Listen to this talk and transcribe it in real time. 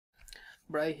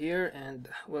Bry here, and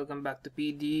welcome back to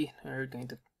PD. We're going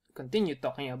to continue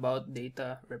talking about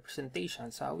data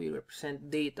representations, how we represent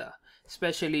data,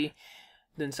 especially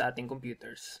dun sa ating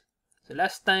computers. So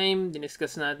last time,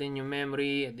 diniscuss natin yung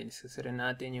memory, at diniscuss rin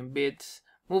natin yung bits.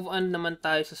 Move on naman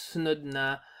tayo sa susunod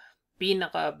na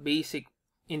pinaka-basic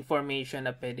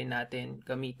information na pwede natin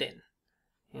gamitin.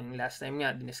 Yung last time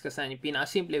nga, diniscuss natin yung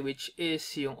pinaka-simple, which is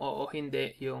yung oo,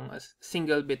 hindi, yung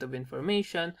single bit of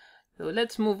information. So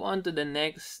let's move on to the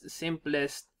next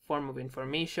simplest form of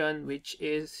information, which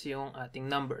is yung ating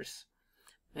numbers.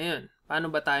 Ngayon, paano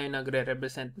ba tayo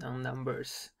nagre-represent ng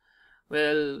numbers?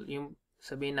 Well, yung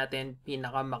sabihin natin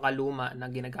pinakamakaluma na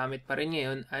ginagamit pa rin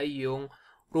ngayon ay yung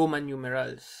Roman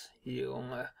numerals. Yung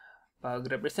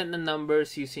pag-represent ng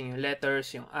numbers using yung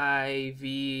letters, yung I, V,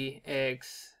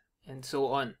 X, and so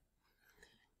on.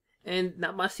 And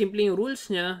napakasimple yung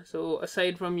rules niya. So,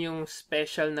 aside from yung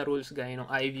special na rules gaya ng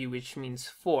IV, which means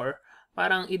 4,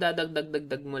 parang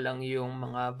idadagdag mo lang yung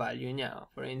mga value niya.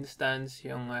 For instance,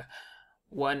 yung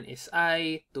 1 is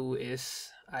I, 2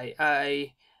 is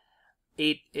II,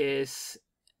 8 is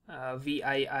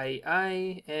VIII,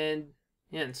 and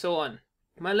yan, so on.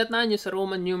 Malatandaan nyo sa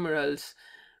Roman numerals,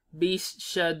 based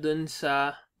siya dun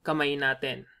sa kamay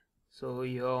natin. So,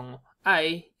 yung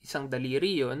I, isang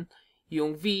daliri yun.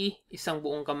 Yung V, isang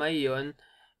buong kamay yon,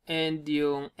 and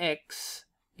yung X,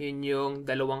 yun yung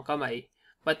dalawang kamay.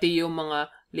 Pati yung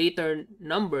mga later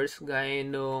numbers, gaya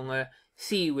nung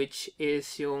C, which is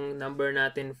yung number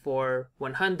natin for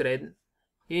 100,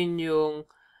 yun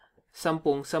yung 10.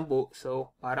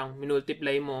 So, parang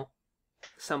minultiply mo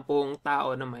 10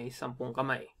 tao na may 10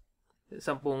 kamay.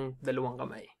 10 dalawang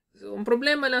kamay. So, ang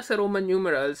problema lang sa Roman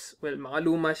numerals, well,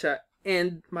 makaluma siya,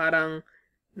 and parang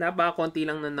napakakonti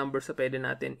lang ng numbers sa pwede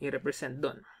natin i-represent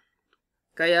doon.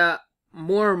 Kaya,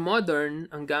 more modern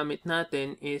ang gamit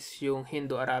natin is yung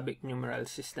Indo-Arabic numeral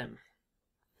system.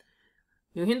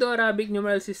 Yung Indo-Arabic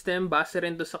numeral system, base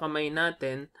rin to sa kamay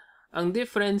natin. Ang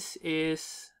difference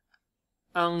is,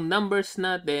 ang numbers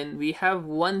natin, we have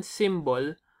one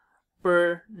symbol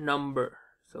per number.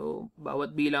 So,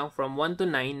 bawat bilang from 1 to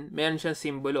 9, meron siyang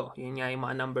simbolo. Yun nga yung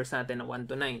mga numbers natin na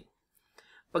 1 to 9.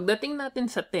 Pagdating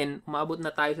natin sa 10, umabot na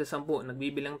tayo sa 10.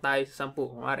 Nagbibilang tayo sa 10.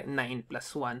 Kung 9 plus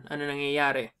 1, ano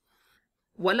nangyayari?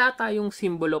 Wala tayong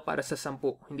simbolo para sa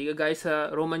 10. Hindi kagaya sa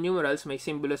Roman numerals, may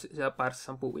simbolo para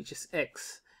sa 10, which is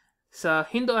X. Sa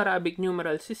Indo-Arabic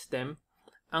numeral system,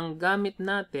 ang gamit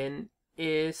natin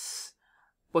is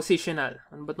positional.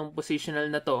 Ano ba itong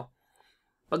positional na to?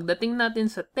 Pagdating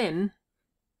natin sa 10,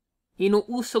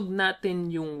 inuusog natin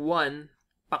yung 1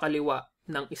 pakaliwa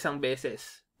ng isang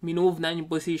beses. Minove na yung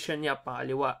position niya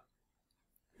pakaliwa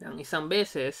ng isang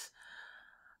beses,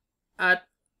 at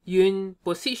yung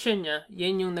position niya,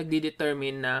 yan yung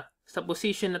nagdi-determine na sa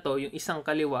position na to, yung isang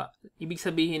kaliwa, ibig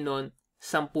sabihin nun,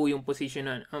 10 yung position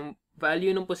nun. Ang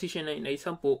value ng position na yun ay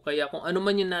 10, kaya kung ano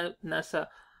man yung nasa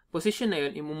position na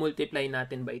yun, imumultiply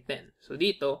natin by 10. So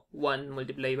dito, 1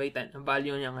 multiply by 10. Ang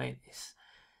value niya ngayon is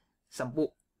 10.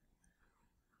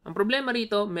 Ang problema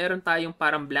rito, meron tayong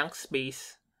parang blank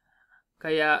space.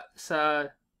 Kaya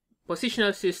sa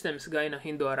positional systems gaya ng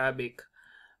Indo-Arabic,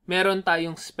 meron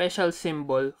tayong special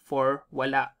symbol for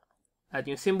wala. At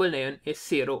yung symbol na yun is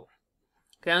 0.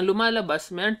 Kaya ang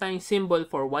lumalabas, meron tayong symbol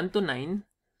for 1 to 9,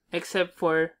 except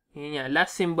for, yun nga,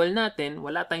 last symbol natin,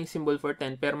 wala tayong symbol for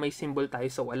 10, pero may symbol tayo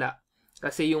sa wala.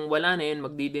 Kasi yung wala na yun,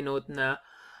 magdi-denote na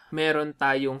meron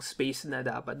tayong space na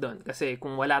dapat doon. Kasi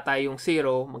kung wala tayong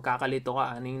 0, magkakalito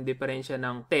ka. Ano yung diferensya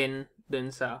ng 10 dun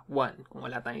sa 1 kung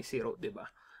wala tayong 0, diba?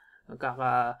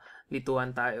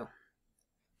 Magkakalituhan tayo.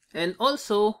 And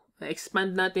also,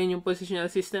 na-expand natin yung positional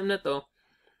system na to.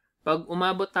 Pag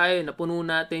umabot tayo, napuno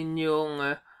natin yung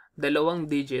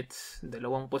dalawang digits,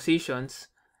 dalawang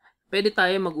positions, pwede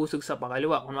tayo mag-usog sa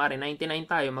pakaliwa. Kunwari, 99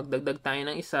 tayo, magdagdag tayo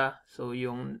ng isa. So,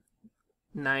 yung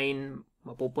 9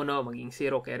 mapupuno, magiging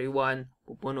 0, carry 1,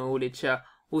 pupuno ulit siya,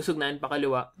 usog natin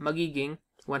pakaliwa, magiging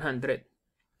 100.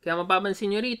 Kaya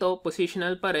mapapansin nyo rito,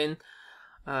 positional pa rin,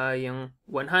 yung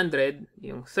 100,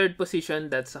 yung third position,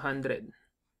 that's 100.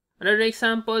 Another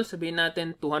example, sabihin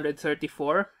natin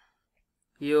 234.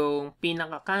 Yung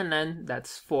pinakakanan,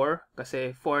 that's 4,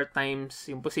 kasi 4 times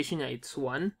yung position niya, it's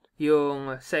 1.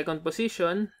 Yung second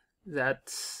position,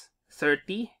 that's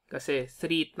 30, kasi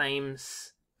 3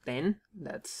 times 10,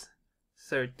 that's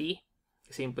 30,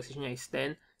 kasi yung position niya is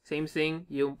 10. Same thing,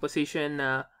 yung position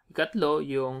na ikatlo,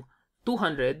 yung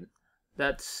 200,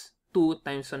 that's 2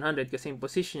 times 100 kasi yung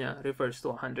position niya refers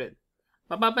to 100.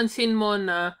 Mapapansin mo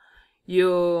na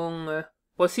yung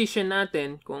position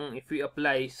natin, kung if we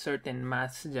apply certain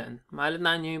maths dyan,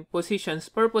 mahalata nyo yung positions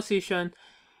per position,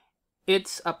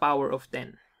 it's a power of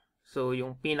 10. So,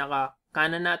 yung pinaka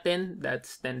kanan natin,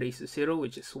 that's 10 raised to 0,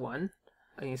 which is 1.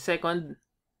 Yung second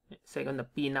na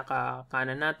pinaka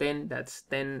kanan natin, that's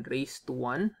 10 raised to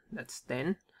 1, that's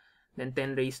 10. Then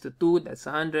 10 raised to 2, that's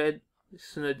 100.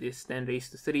 Sunod is 10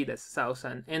 raised to 3, that's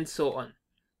 1,000, and so on.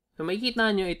 So,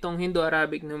 makikita nyo itong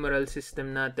Indo-Arabic numeral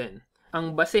system natin.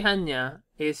 Ang basehan niya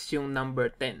is yung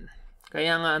number 10.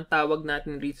 Kaya nga, ang tawag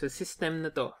natin rito sa system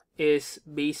na to is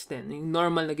base 10. Yung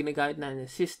normal na ginagamit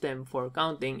natin system for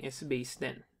counting is base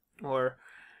 10. Or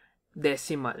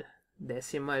decimal.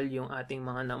 Decimal yung ating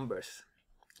mga numbers.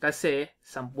 Kasi,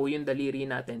 10 yung daliri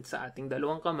natin sa ating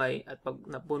dalawang kamay at pag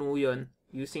napuno yun,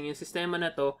 using yung sistema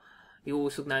na to,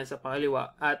 iuusog natin sa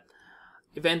pakaliwa at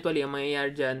eventually, ang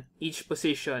mangyayari dyan, each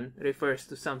position refers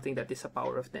to something that is a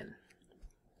power of 10.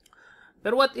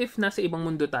 Pero what if nasa ibang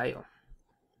mundo tayo?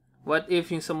 What if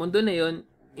yung sa mundo na yun,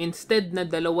 instead na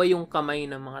dalawa yung kamay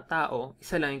ng mga tao,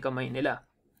 isa lang yung kamay nila?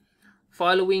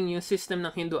 Following yung system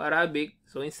ng Indo-Arabic,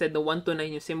 so instead na 1 to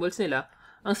 9 yung symbols nila,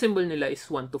 ang symbol nila is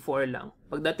 1 to 4 lang.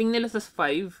 Pagdating nila sa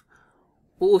 5,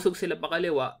 uusog sila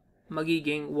pakaliwa,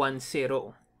 magiging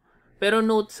 1-0. Pero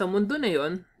note, sa mundo na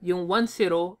yun, yung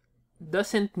 1-0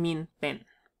 doesn't mean 10.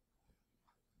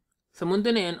 Sa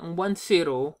mundo na yan, ang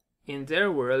 1-0 in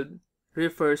their world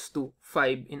refers to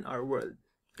 5 in our world.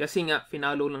 Kasi nga,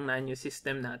 finalo lang na yung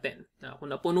system natin. Na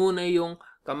kung napuno na yung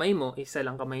kamay mo, isa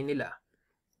lang kamay nila,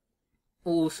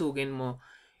 uusugin mo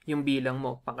yung bilang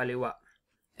mo pakaliwa.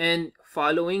 And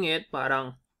following it,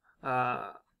 parang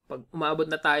pag umabot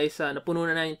na tayo sa napuno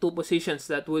na yung 2 positions,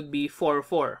 that would be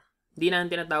 4-4. Hindi natin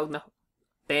tinatawag na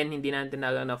 10, hindi natin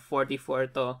tinatawag na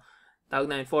 44 to. Tawag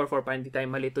natin 4-4 para hindi tayo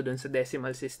malito dun sa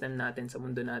decimal system natin sa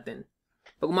mundo natin.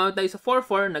 Pag umabot tayo sa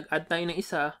 4-4, nag-add tayo ng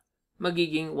isa,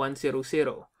 magiging 1-0-0.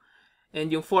 And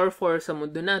yung 4-4 sa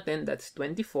mundo natin, that's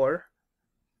 24.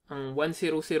 Ang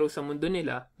 1-0-0 sa mundo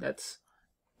nila, that's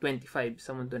 25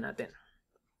 sa mundo natin.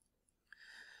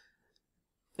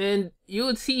 And you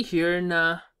would see here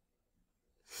na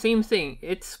same thing.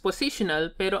 It's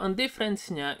positional, pero ang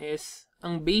difference niya is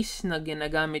ang base na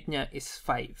ginagamit niya is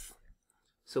 5.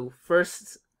 So,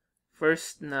 first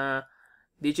na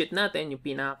digit natin, yung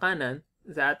pinakakanan,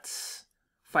 that's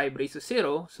 5 raised to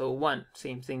 0. So, 1.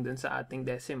 Same thing dun sa ating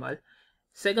decimal.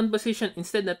 Second position,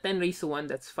 instead na 10 raised to 1,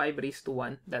 that's 5 raised to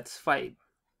 1. That's 5.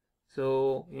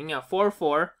 So, yun nga,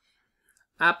 4-4.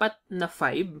 4 na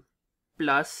 5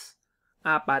 plus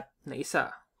 4 na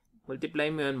isa. Multiply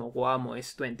mo yun, makukuha mo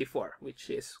is 24, which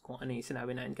is kung ano yung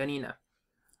sinabi natin kanina.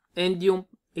 And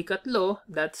yung ikatlo,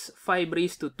 that's 5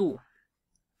 raised to 2.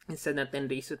 Instead na 10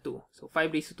 raised to 2. So,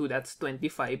 5 raised to 2, that's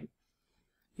 25.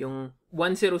 Yung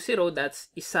 1-0-0, that's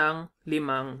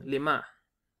 1-5-5.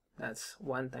 That's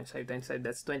 1 times 5 times 5,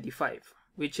 that's 25.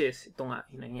 Which is, ito nga,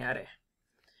 yung nangyari.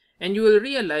 And you will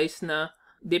realize na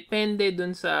depende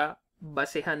dun sa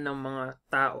basehan ng mga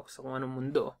tao sa kung anong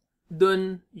mundo.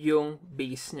 Dun yung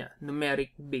base niya,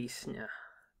 numeric base niya.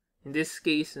 In this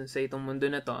case, sa itong mundo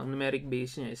na to, ang numeric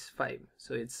base niya is 5.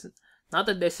 So, it's not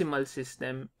a decimal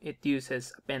system, it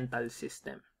uses a pental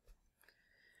system.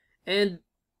 And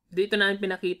dito na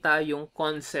pinakita yung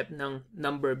concept ng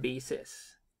number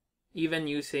bases.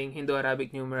 Even using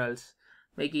Indo-Arabic numerals,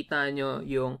 makikita nyo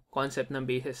yung concept ng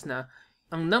bases na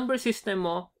ang number system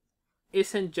mo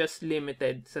isn't just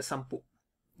limited sa 10.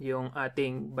 Yung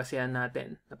ating basehan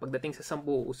natin. Na pagdating sa 10,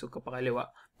 usog ka pa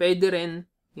kaliwa. Pwede rin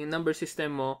yung number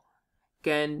system mo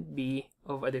can be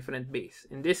of a different base.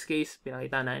 In this case,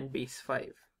 pinakita natin base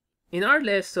 5. In our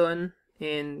lesson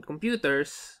in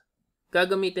computers,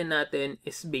 gagamitin natin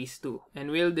is base 2.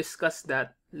 And we'll discuss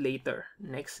that later.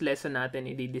 Next lesson natin,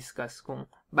 i-discuss kung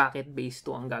bakit base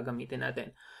 2 ang gagamitin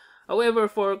natin. However,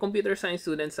 for computer science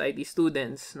students, IT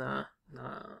students na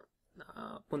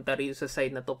punta rin sa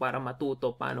site na to para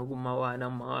matuto paano gumawa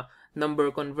ng mga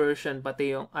number conversion,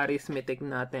 pati yung arithmetic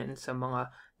natin sa mga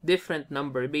different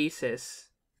number bases.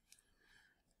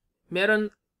 Meron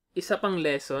isa pang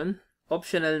lesson,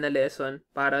 optional na lesson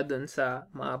para dun sa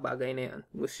mga bagay na yun.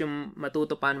 Gusto yung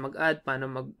matuto paano mag-add,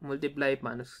 paano mag-multiply,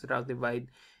 paano subtract,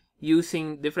 divide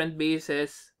using different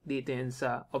bases, dito yun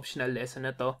sa optional lesson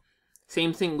na to.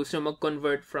 Same thing, gusto nyo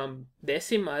mag-convert from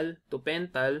decimal to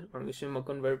pental, or gusto nyo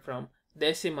mag-convert from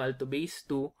decimal to base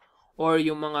 2, or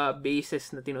yung mga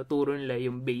bases na tinuturo nila,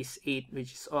 yung base 8,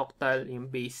 which is octal,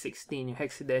 yung base 16, yung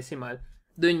hexadecimal,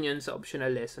 dun yun sa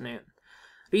optional lesson na yun.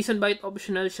 Reason bakit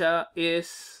optional siya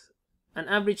is an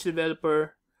average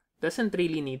developer doesn't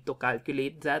really need to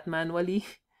calculate that manually.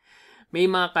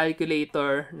 May mga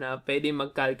calculator na pwede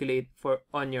mag-calculate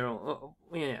on your own.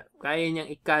 Kaya niyang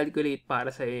i-calculate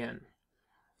para sa'yo yan.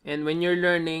 And when you're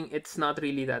learning, it's not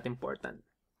really that important.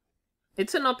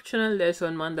 It's an optional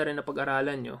lesson man na rin na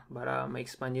pag-aralan nyo para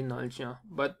ma-expand yung knowledge nyo.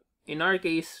 But in our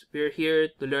case, we're here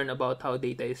to learn about how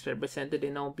data is represented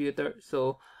in a computer.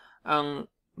 So, ang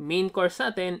main course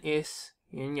natin is,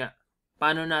 yun nga,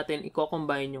 paano natin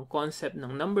i-combine yung concept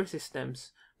ng number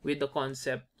systems with the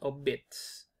concept of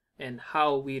bits and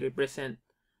how we represent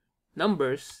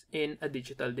numbers in a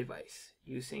digital device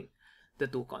using the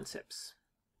two concepts.